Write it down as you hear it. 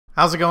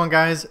How's it going,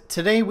 guys?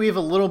 Today we have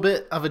a little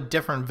bit of a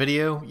different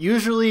video.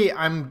 Usually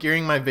I'm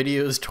gearing my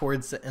videos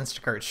towards the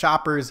Instacart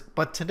shoppers,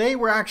 but today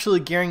we're actually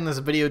gearing this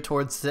video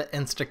towards the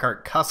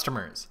Instacart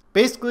customers.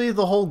 Basically,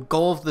 the whole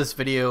goal of this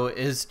video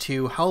is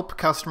to help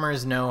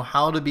customers know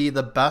how to be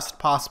the best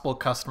possible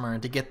customer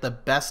to get the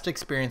best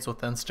experience with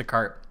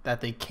Instacart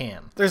that they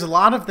can. There's a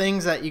lot of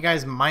things that you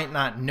guys might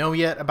not know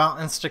yet about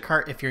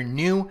Instacart if you're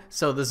new,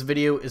 so this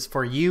video is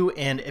for you.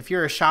 And if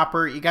you're a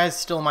shopper, you guys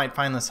still might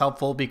find this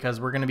helpful because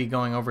we're going to be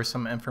going over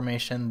some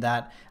information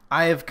that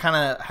I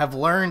have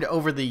learned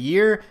over the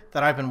year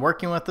that I've been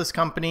working with this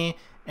company.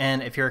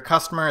 And if you're a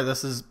customer,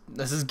 this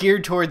is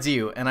geared towards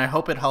you, and I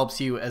hope it helps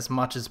you as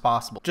much as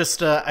possible.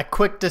 Just a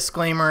quick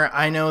disclaimer,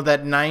 I know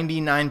that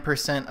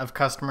 99% of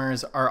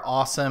customers are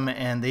awesome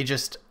and they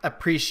just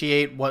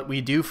appreciate what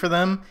we do for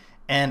them,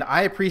 and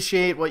I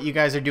appreciate what you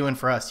guys are doing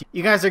for us.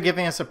 You guys are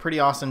giving us a pretty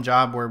awesome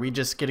job where we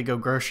just get to go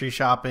grocery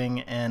shopping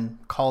and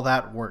call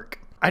that work.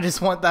 I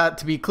just want that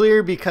to be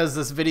clear because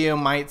this video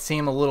might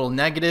seem a little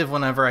negative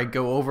whenever I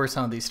go over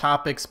some of these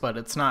topics, but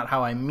it's not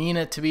how I mean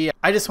it to be.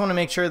 I just want to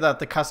make sure that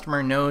the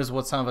customer knows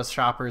what some of us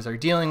shoppers are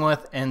dealing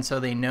with, and so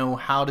they know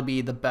how to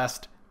be the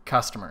best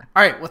customer.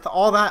 All right, with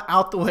all that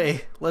out the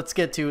way, let's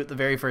get to the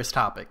very first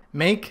topic.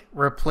 Make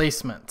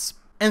replacements.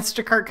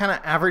 Instacart kind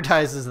of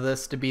advertises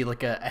this to be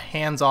like a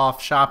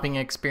hands-off shopping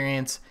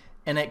experience,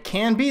 and it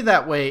can be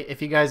that way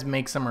if you guys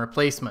make some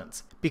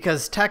replacements.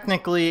 Because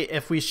technically,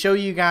 if we show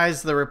you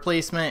guys the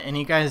replacement and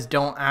you guys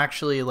don't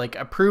actually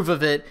approve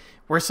of it,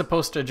 we're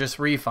supposed to just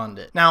refund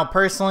it. Now,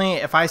 personally,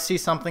 if I see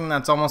something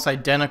that's almost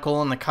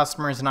identical and the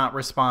customer's not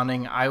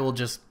responding, I will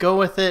just go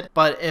with it.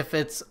 But if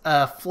it's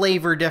a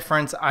flavor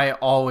difference, I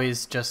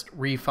always just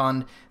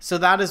refund. So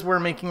that is where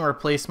making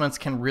replacements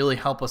can really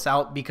help us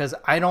out, because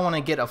I don't want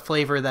to get a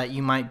flavor that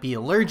you might be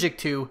allergic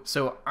to,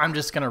 so I'm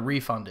just going to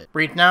refund it.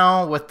 Right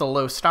now, with the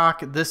low stock,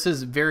 this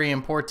is very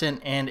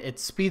important, and it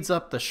speeds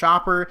up the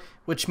shopper,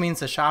 which means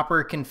the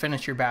shopper can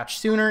finish your batch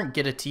sooner,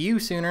 get it to you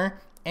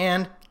sooner,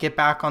 and get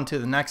back onto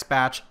the next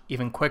batch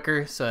even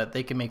quicker so that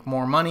they can make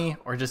more money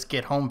or just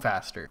get home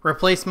faster.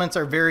 Replacements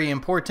are very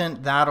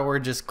important, that or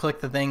just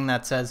click the thing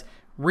that says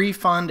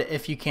refund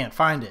if you can't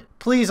find it.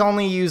 Please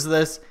only use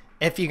this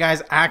if you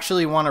guys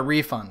actually want a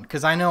refund,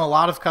 because I know a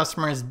lot of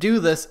customers do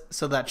this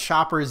so that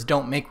shoppers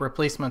don't make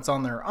replacements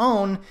on their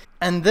own,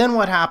 and then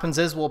what happens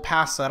is we'll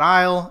pass that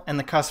aisle and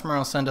the customer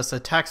will send us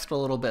a text a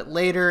little bit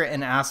later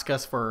and ask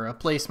us for a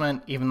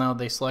replacement even though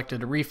they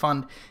selected a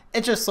refund.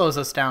 It just slows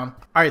us down.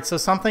 All right, so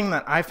something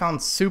that I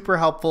found super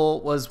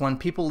helpful was when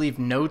people leave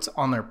notes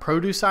on their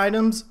produce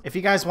items. If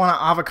you guys want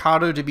an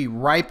avocado to be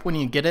ripe when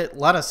you get it,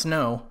 let us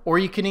know. Or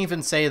you can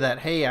even say that,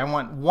 hey, I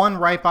want one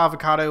ripe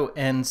avocado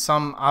and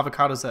some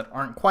avocados that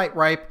aren't quite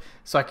ripe,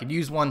 so I could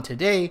use one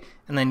today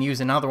and then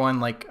use another one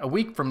like a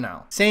week from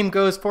now. Same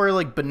goes for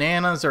like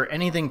bananas or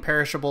anything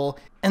perishable.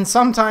 And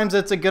sometimes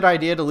it's a good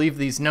idea to leave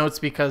these notes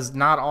because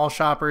not all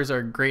shoppers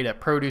are great at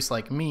produce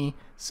like me.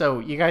 So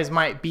you guys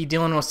might be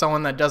dealing with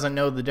someone that doesn't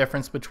know the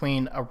difference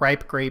between a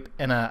ripe grape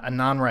and a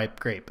non-ripe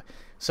grape.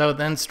 So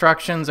the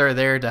instructions are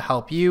there to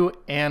help you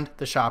and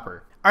the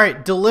shopper. All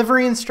right,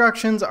 delivery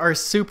instructions are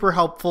super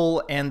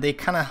helpful, and they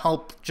kind of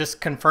help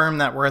just confirm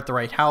that we're at the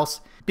right house.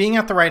 Being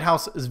at the right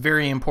house is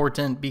very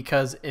important,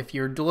 because if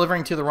you're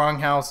delivering to the wrong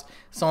house,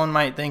 someone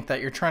might think that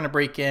you're trying to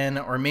break in,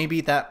 or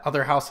maybe that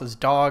other house has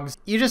dogs.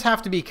 You just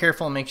have to be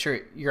careful and make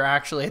sure you're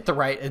actually at the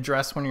right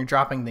address when you're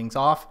dropping things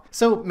off.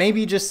 So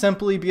maybe just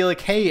simply be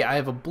like, hey, I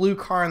have a blue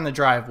car in the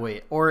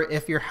driveway. Or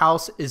if your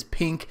house is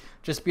pink,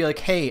 just be like,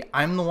 hey,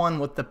 I'm the one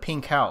with the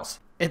pink house.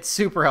 It's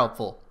super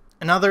helpful.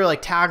 Another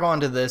tag on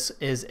to this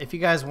is if you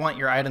guys want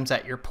your items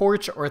at your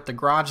porch or at the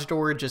garage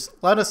door, just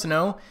let us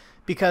know,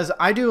 because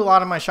I do a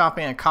lot of my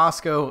shopping at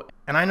Costco,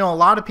 and I know a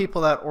lot of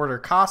people that order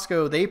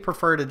Costco, they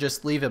prefer to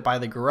just leave it by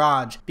the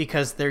garage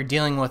because they're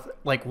dealing with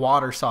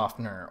water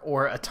softener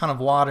or a ton of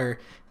water,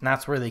 and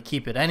that's where they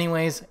keep it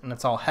anyways, and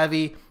it's all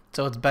heavy,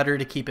 so it's better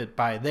to keep it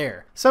by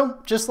there. So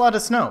just let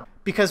us know,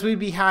 because we'd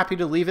be happy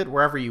to leave it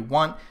wherever you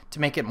want to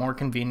make it more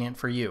convenient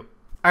for you.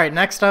 All right,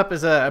 next up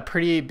is a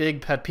pretty big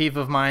pet peeve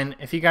of mine.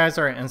 If you guys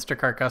are an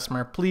Instacart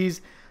customer,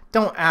 please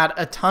don't add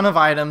a ton of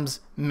items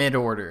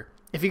mid-order.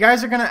 If you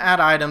guys are gonna add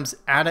items,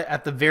 add it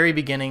at the very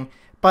beginning.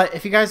 But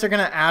if you guys are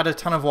gonna add a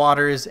ton of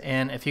waters,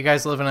 and if you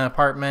guys live in an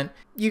apartment,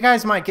 you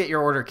guys might get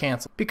your order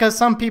canceled, because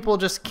some people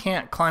just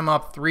can't climb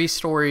up 3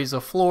 stories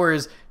of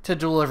floors to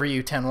deliver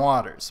you 10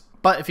 waters.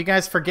 But if you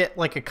guys forget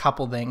a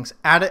couple things,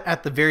 add it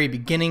at the very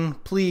beginning,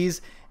 please.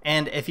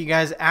 And if you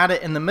guys add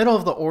it in the middle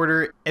of the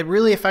order, it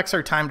really affects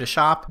our time to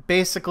shop.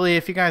 Basically,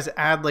 if you guys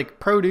add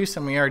produce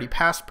and we already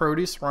passed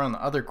produce, we're on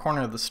the other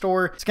corner of the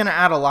store, it's gonna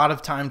add a lot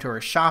of time to our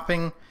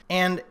shopping.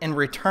 And in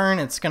return,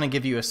 it's gonna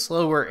give you a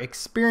slower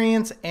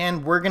experience,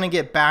 and we're gonna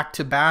get back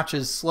to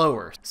batches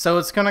slower. So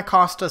it's gonna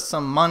cost us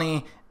some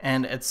money,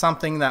 and it's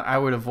something that I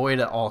would avoid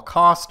at all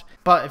cost.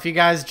 But if you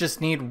guys just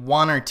need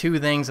 1 or 2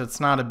 things, it's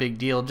not a big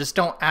deal. Just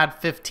don't add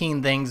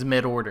 15 things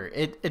mid-order.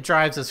 It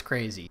drives us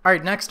crazy. All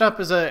right, next up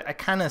is a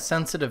kind of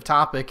sensitive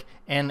topic,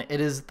 and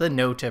it is the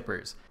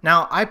no-tippers.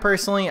 Now,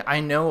 I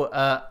know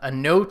a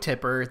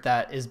no-tipper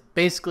that is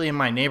basically in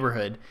my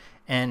neighborhood,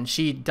 and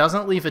she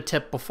doesn't leave a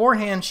tip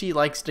beforehand. She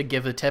likes to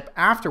give a tip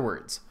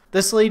afterwards.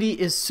 This lady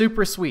is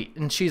super sweet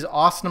and she's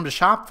awesome to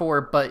shop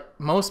for, but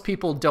most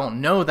people don't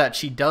know that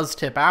she does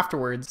tip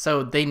afterwards,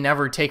 so they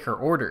never take her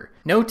order.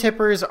 No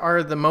tippers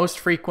are the most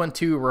frequent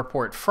to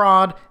report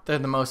fraud. They're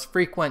the most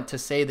frequent to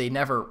say they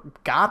never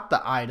got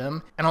the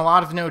item, and a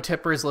lot of no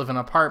tippers live in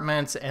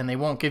apartments and they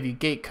won't give you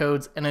gate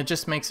codes, and it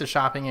just makes the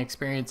shopping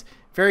experience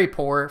very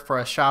poor for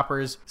us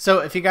shoppers. So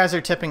if you guys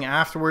are tipping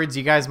afterwards,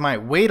 you guys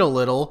might wait a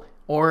little.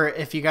 Or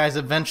if you guys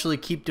eventually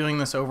keep doing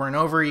this over and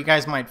over, you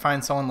guys might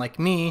find someone like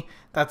me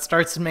that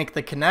starts to make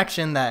the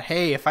connection that,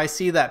 hey, if I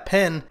see that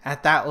pin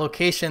at that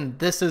location,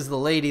 this is the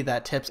lady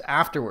that tips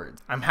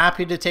afterwards. I'm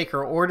happy to take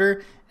her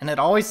order, and it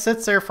always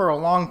sits there for a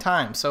long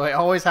time, so I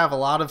always have a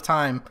lot of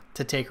time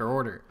to take her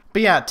order.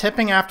 But yeah,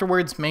 tipping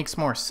afterwards makes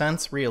more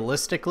sense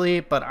realistically,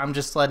 but I'm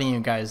just letting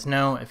you guys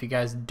know, if you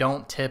guys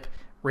don't tip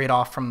right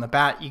off from the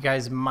bat, you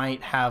guys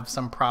might have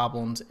some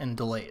problems and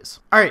delays.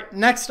 All right,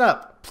 next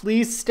up,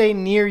 please stay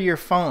near your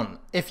phone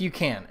if you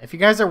can. If you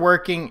guys are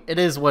working, it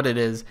is what it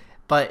is.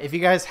 But if you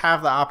guys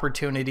have the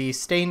opportunity,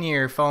 stay near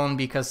your phone,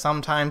 because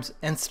sometimes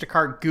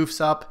Instacart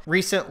goofs up.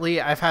 Recently,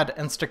 I've had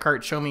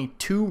Instacart show me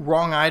 2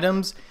 wrong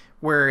items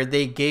where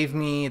they gave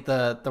me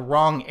the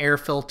wrong air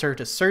filter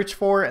to search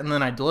for, and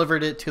then I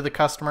delivered it to the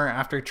customer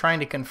after trying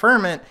to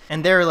confirm it,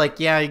 and they're like,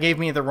 yeah, you gave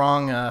me the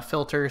wrong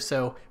filter,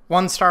 so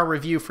 1-star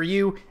review for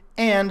you,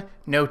 and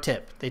no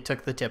tip. They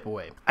took the tip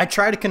away. I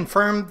tried to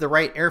confirm the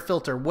right air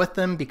filter with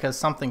them because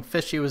something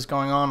fishy was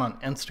going on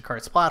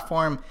Instacart's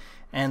platform,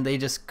 and they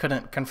just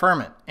couldn't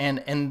confirm it.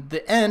 And in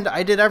the end,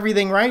 I did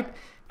everything right,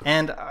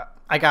 and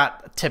I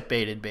got tip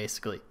baited,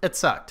 basically. It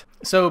sucked.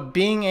 So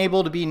being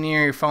able to be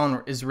near your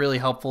phone is really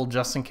helpful,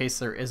 just in case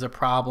there is a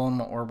problem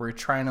or we're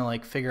trying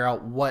to figure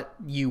out what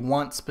you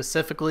want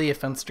specifically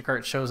if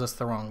Instacart shows us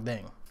the wrong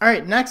thing. All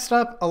right, next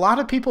up, a lot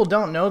of people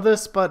don't know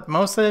this, but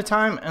most of the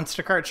time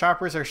Instacart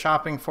shoppers are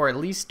shopping for at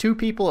least 2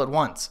 people at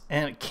once,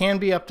 and it can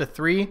be up to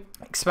 3,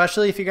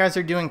 especially if you guys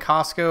are doing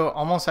Costco.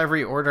 Almost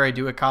every order I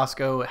do at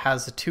Costco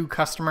has 2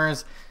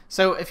 customers.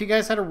 So if you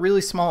guys had a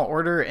really small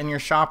order and your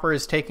shopper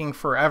is taking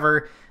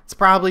forever, it's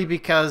probably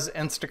because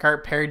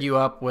Instacart paired you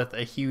up with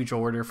a huge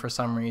order for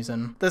some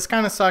reason. This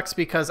kind of sucks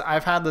because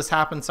I've had this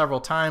happen several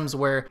times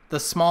where the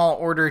small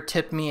order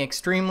tipped me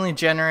extremely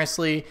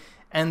generously,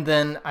 and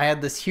then I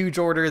had this huge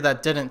order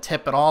that didn't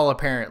tip at all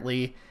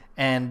apparently,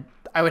 and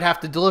I would have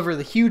to deliver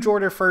the huge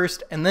order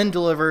first and then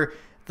deliver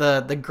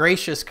the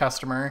gracious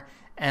customer,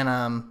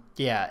 and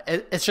yeah,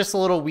 it's just a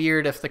little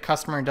weird if the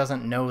customer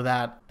doesn't know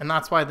that, and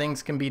that's why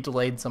things can be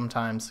delayed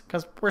sometimes,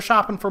 because we're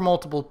shopping for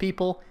multiple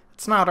people.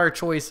 It's not our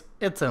choice,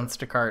 it's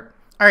Instacart.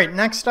 All right,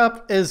 next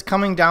up is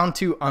coming down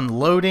to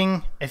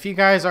unloading. If you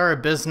guys are a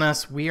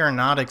business, we are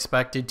not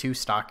expected to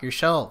stock your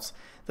shelves.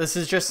 This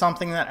is just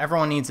something that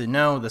everyone needs to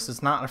know. This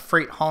is not a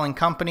freight hauling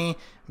company.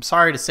 I'm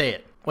sorry to say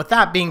it. With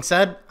that being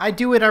said, I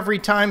do it every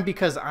time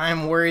because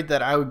I'm worried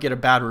that I would get a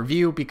bad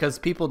review because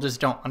people just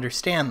don't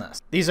understand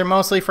this. These are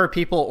mostly for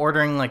people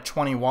ordering like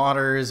 20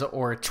 waters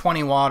or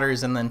 20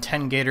 waters and then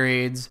 10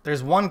 Gatorades.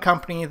 There's one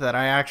company that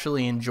I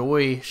actually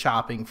enjoy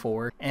shopping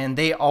for, and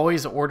they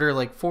always order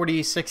like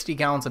 40, 60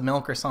 gallons of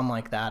milk or something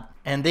like that,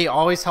 and they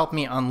always help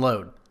me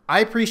unload. I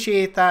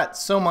appreciate that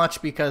so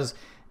much because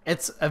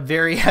it's a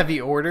very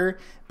heavy order,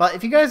 but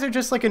if you guys are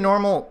just like a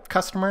normal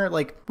customer,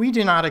 like, we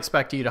do not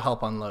expect you to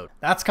help unload.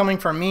 That's coming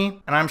from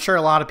me, and I'm sure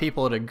a lot of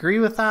people would agree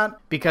with that,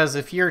 because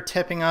if you're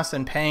tipping us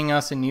and paying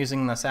us and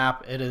using this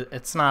app,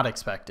 it's not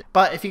expected.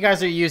 But if you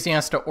guys are using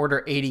us to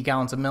order 80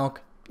 gallons of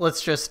milk,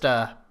 let's just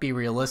be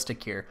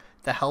realistic here.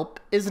 The help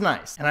is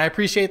nice, and I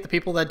appreciate the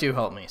people that do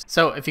help me.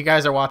 So if you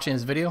guys are watching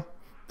this video,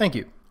 thank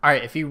you. All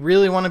right, if you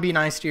really want to be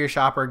nice to your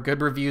shopper,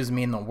 good reviews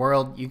mean the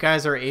world. You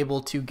guys are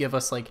able to give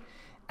us like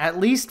at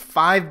least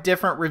 5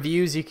 different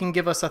reviews. You can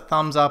give us a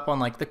thumbs up on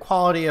like the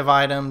quality of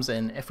items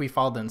and if we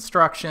followed the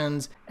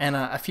instructions and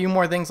a few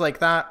more things like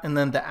that. And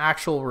then the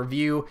actual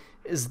review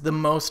is the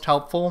most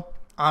helpful.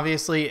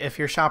 Obviously, if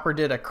your shopper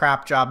did a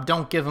crap job,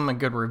 don't give them a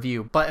good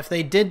review. But if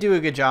they did do a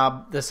good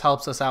job, this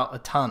helps us out a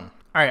ton.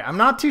 All right, I'm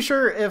not too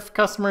sure if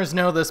customers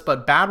know this,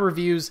 but bad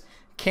reviews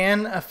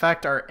can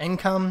affect our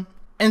income.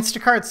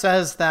 Instacart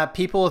says that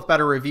people with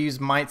better reviews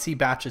might see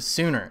batches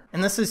sooner.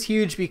 And this is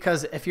huge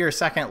because if you're a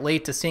second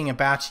late to seeing a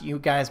batch, you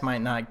guys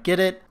might not get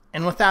it.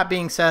 And with that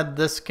being said,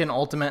 this can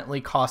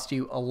ultimately cost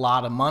you a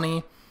lot of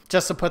money.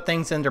 Just to put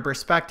things into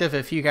perspective,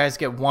 if you guys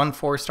get 1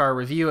 4-star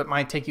review, it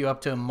might take you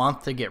up to a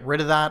month to get rid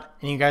of that.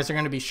 And you guys are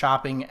going to be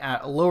shopping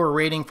at a lower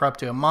rating for up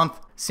to a month,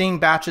 seeing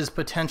batches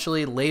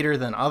potentially later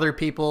than other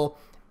people.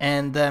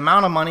 And the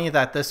amount of money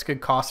that this could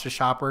cost a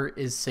shopper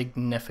is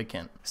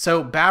significant.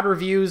 So bad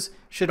reviews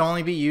should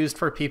only be used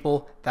for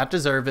people that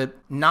deserve it,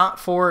 not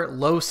for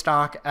low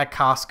stock at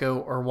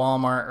Costco or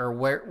Walmart or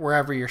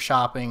wherever you're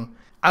shopping.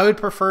 I would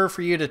prefer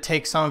for you to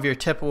take some of your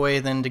tip away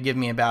than to give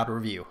me a bad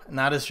review, and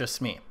that is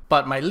just me.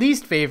 But my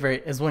least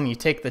favorite is when you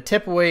take the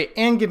tip away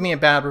and give me a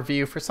bad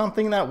review for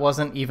something that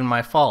wasn't even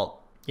my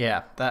fault.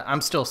 Yeah, I'm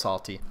still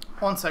salty.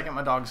 1 second,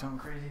 my dog's going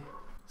crazy.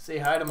 Say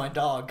hi to my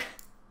dog.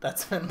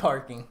 That's been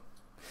barking.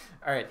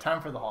 All right, time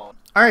for the haul.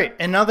 All right,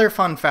 another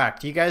fun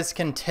fact. You guys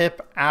can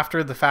tip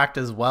after the fact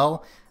as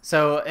well.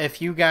 So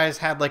if you guys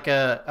had like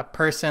a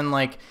person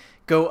like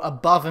go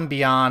above and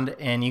beyond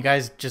and you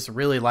guys just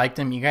really liked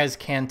them, you guys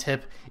can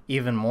tip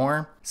even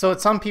more. So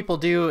what some people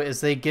do is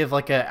they give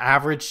like an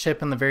average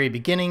tip in the very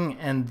beginning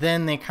and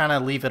then they kind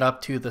of leave it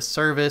up to the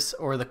service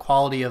or the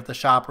quality of the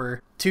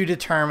shopper to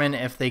determine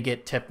if they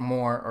get tipped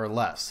more or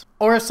less.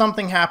 Or if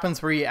something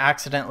happens where you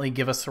accidentally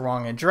give us the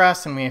wrong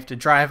address and we have to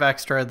drive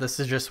extra, this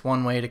is just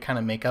one way to kind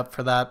of make up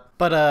for that.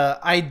 But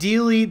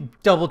ideally,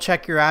 double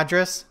check your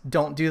address.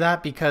 Don't do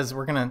that because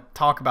we're going to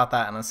talk about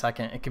that in a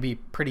second. It could be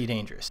pretty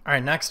dangerous. All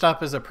right, next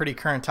up is a pretty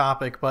current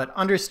topic, but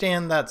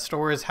understand that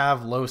stores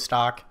have low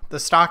stock. The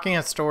stocking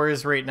at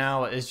stores right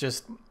now is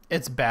just,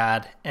 it's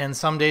bad. And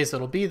some days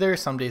it'll be there,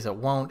 some days it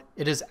won't.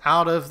 It is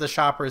out of the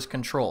shopper's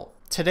control.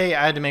 Today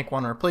I had to make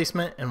one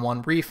replacement and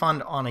one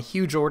refund on a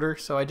huge order,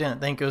 so I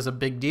didn't think it was a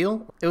big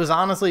deal. It was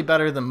honestly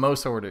better than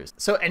most orders.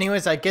 So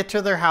anyways, I get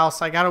to their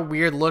house. I got a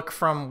weird look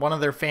from one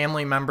of their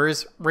family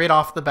members right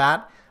off the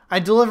bat. I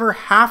deliver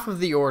half of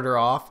the order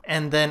off,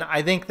 and then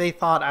I think they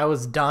thought I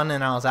was done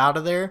and I was out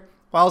of there.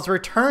 While I was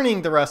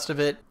returning the rest of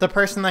it, the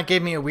person that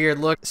gave me a weird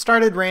look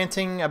started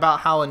ranting about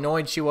how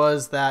annoyed she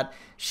was that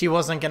she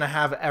wasn't going to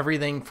have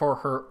everything for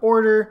her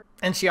order.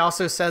 And she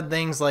also said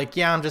things like,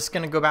 yeah, I'm just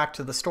going to go back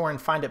to the store and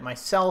find it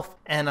myself.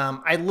 And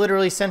I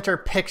literally sent her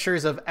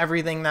pictures of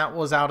everything that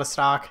was out of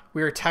stock.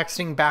 We were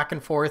texting back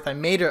and forth. I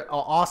made an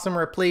awesome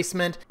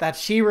replacement that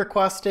she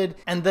requested.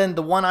 And then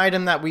the one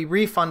item that we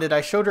refunded,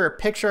 I showed her a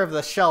picture of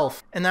the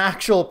shelf and the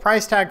actual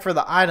price tag for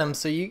the item.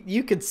 So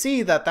you could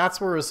see that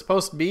that's where it was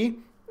supposed to be.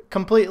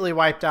 Completely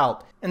wiped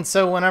out. And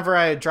so whenever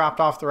I dropped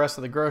off the rest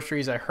of the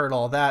groceries, I heard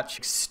all that. She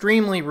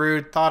extremely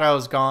rude, thought I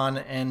was gone,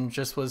 and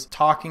just was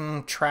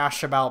talking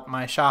trash about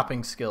my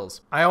shopping skills.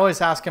 I always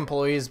ask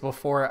employees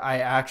before I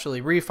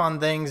actually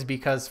refund things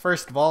because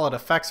first of all, it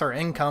affects our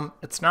income.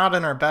 It's not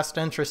in our best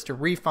interest to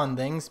refund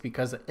things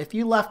because if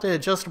you left an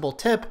adjustable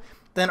tip,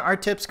 then our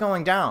tip's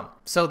going down.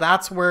 So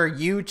that's where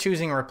you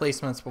choosing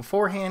replacements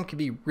beforehand could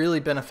be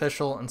really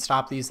beneficial and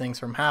stop these things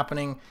from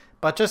happening.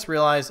 But just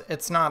realize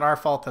it's not our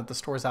fault that the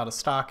store's out of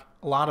stock.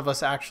 A lot of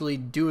us actually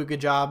do a good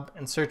job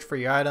and search for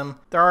your item.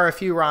 There are a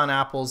few rotten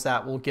apples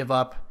that will give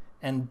up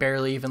and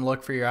barely even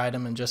look for your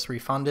item and just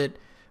refund it.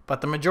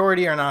 But the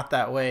majority are not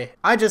that way.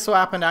 I just so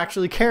happen to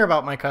actually care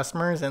about my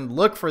customers and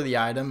look for the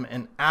item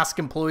and ask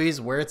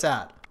employees where it's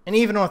at. And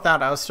even with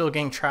that, I was still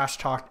getting trash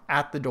talked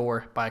at the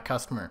door by a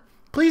customer.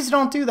 Please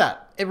don't do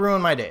that. It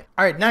ruined my day.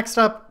 All right, next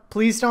up,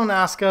 please don't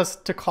ask us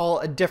to call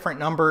a different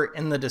number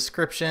in the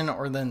description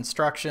or the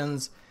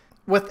instructions.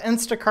 With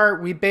Instacart,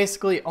 we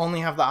basically only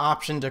have the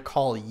option to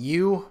call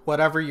you.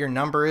 Whatever your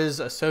number is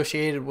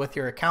associated with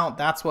your account,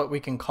 that's what we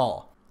can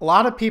call. A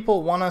lot of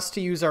people want us to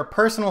use our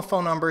personal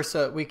phone number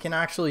so that we can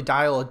actually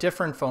dial a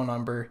different phone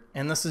number.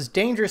 And this is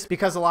dangerous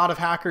because a lot of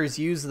hackers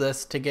use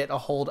this to get a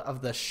hold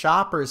of the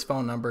shopper's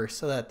phone number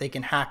so that they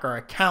can hack our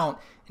account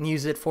and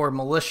use it for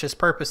malicious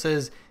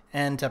purposes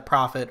and to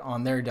profit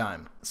on their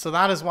dime. So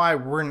that is why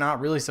we're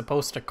not really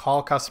supposed to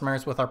call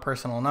customers with our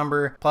personal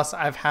number. Plus,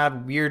 I've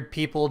had weird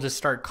people just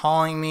start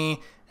calling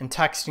me and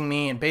texting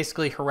me and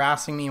basically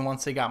harassing me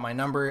once they got my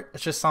number.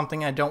 It's just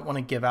something I don't want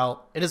to give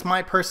out. It is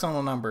my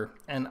personal number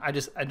and I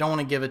don't want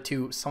to give it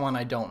to someone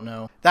I don't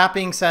know. That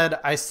being said,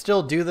 I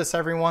still do this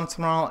every once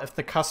in a while. If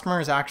the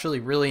customer is actually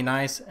really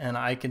nice and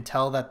I can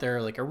tell that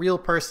they're like a real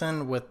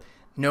person with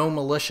no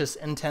malicious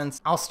intents,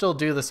 I'll still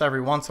do this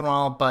every once in a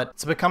while, but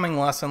it's becoming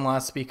less and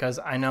less because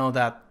I know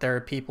that there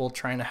are people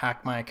trying to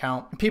hack my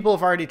account. People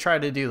have already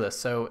tried to do this,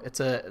 so it's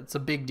a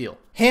big deal.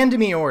 Hand to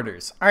me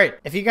orders. All right,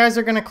 if you guys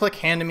are gonna click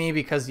hand to me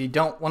because you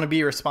don't want to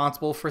be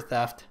responsible for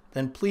theft,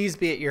 then please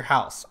be at your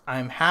house.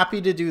 I'm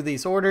happy to do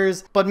these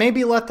orders, but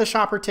maybe let the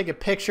shopper take a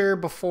picture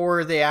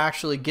before they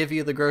actually give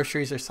you the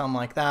groceries or something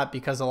like that,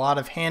 because a lot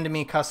of hand to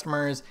me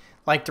customers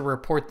like to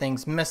report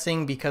things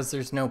missing because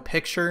there's no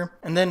picture,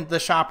 and then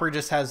the shopper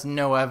just has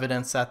no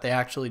evidence that they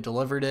actually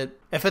delivered it.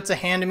 If it's a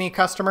hand-to-me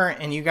customer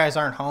and you guys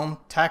aren't home,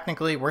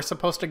 technically we're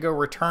supposed to go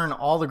return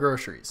all the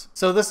groceries.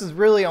 So this is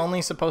really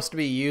only supposed to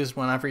be used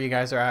whenever you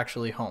guys are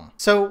actually home.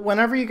 So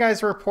whenever you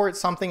guys report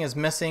something is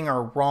missing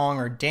or wrong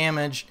or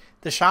damaged,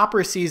 the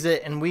shopper sees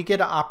it and we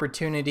get an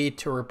opportunity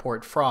to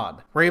report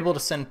fraud. We're able to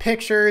send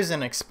pictures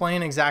and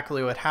explain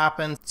exactly what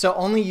happened. So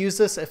only use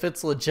this if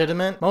it's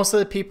legitimate. Most of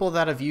the people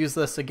that have used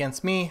this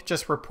against me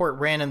just report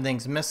random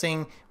things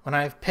missing when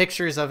I have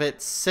pictures of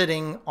it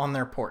sitting on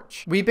their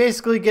porch. We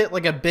basically get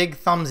like a big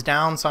thumbs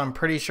down, so I'm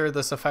pretty sure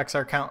this affects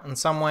our account in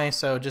some way,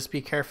 so just be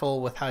careful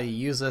with how you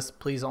use this.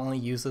 Please only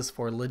use this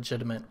for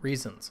legitimate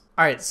reasons.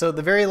 All right, so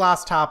the very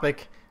last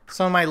topic,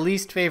 So my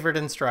least favorite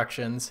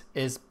instructions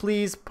is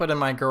please put in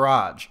my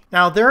garage.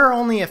 Now there are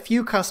only a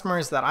few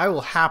customers that I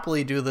will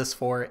happily do this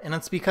for, and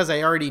it's because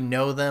I already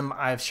know them.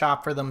 I've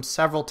shopped for them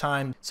several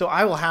times, so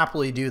I will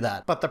happily do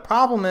that. But the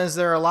problem is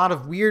there are a lot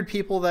of weird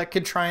people that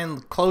could try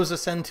and close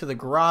us into the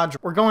garage.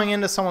 We're going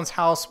into someone's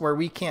house where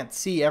we can't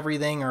see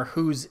everything or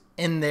who's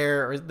in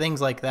there or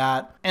things like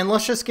that. And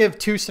let's just give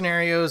two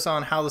scenarios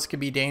on how this could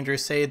be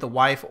dangerous. Say the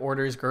wife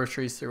orders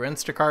groceries through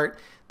Instacart.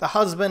 The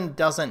husband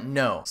doesn't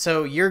know.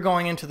 So you're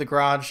going into the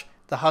garage,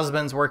 the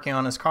husband's working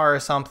on his car or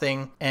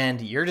something, and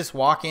you're just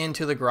walking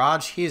into the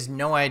garage. He has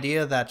no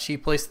idea that she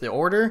placed the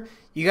order.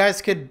 You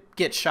guys could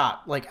get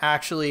shot. Like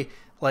actually,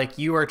 like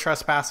you are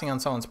trespassing on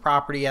someone's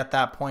property at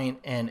that point,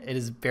 and it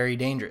is very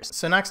dangerous.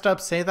 So next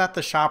up, say that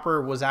the shopper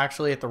was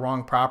actually at the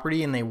wrong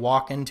property and they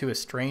walk into a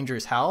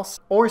stranger's house,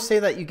 or say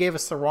that you gave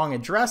us the wrong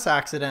address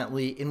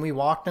accidentally and we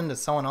walked into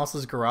someone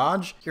else's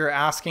garage. You're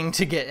asking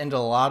to get into a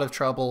lot of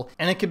trouble,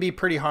 and it could be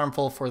pretty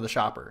harmful for the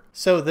shopper.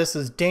 So this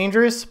is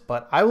dangerous,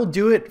 but I will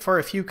do it for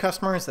a few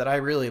customers that I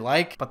really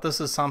like, but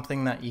this is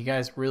something that you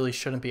guys really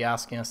shouldn't be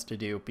asking us to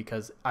do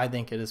because I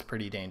think it is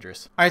pretty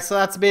dangerous. All right, so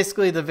that's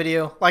basically the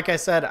video. Like I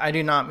said, I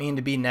do not mean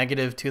to be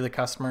negative to the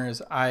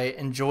customers. I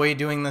enjoy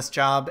doing this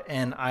job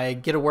and I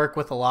get to work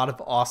with a lot of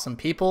awesome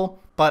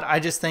people, but I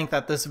just think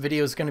that this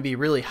video is going to be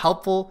really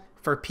helpful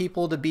for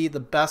people to be the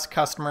best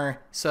customer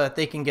so that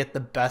they can get the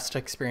best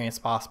experience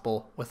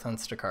possible with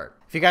Instacart.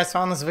 If you guys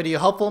found this video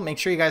helpful, make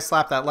sure you guys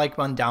slap that like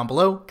button down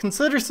below,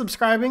 consider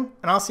subscribing,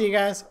 and I'll see you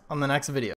guys on the next video.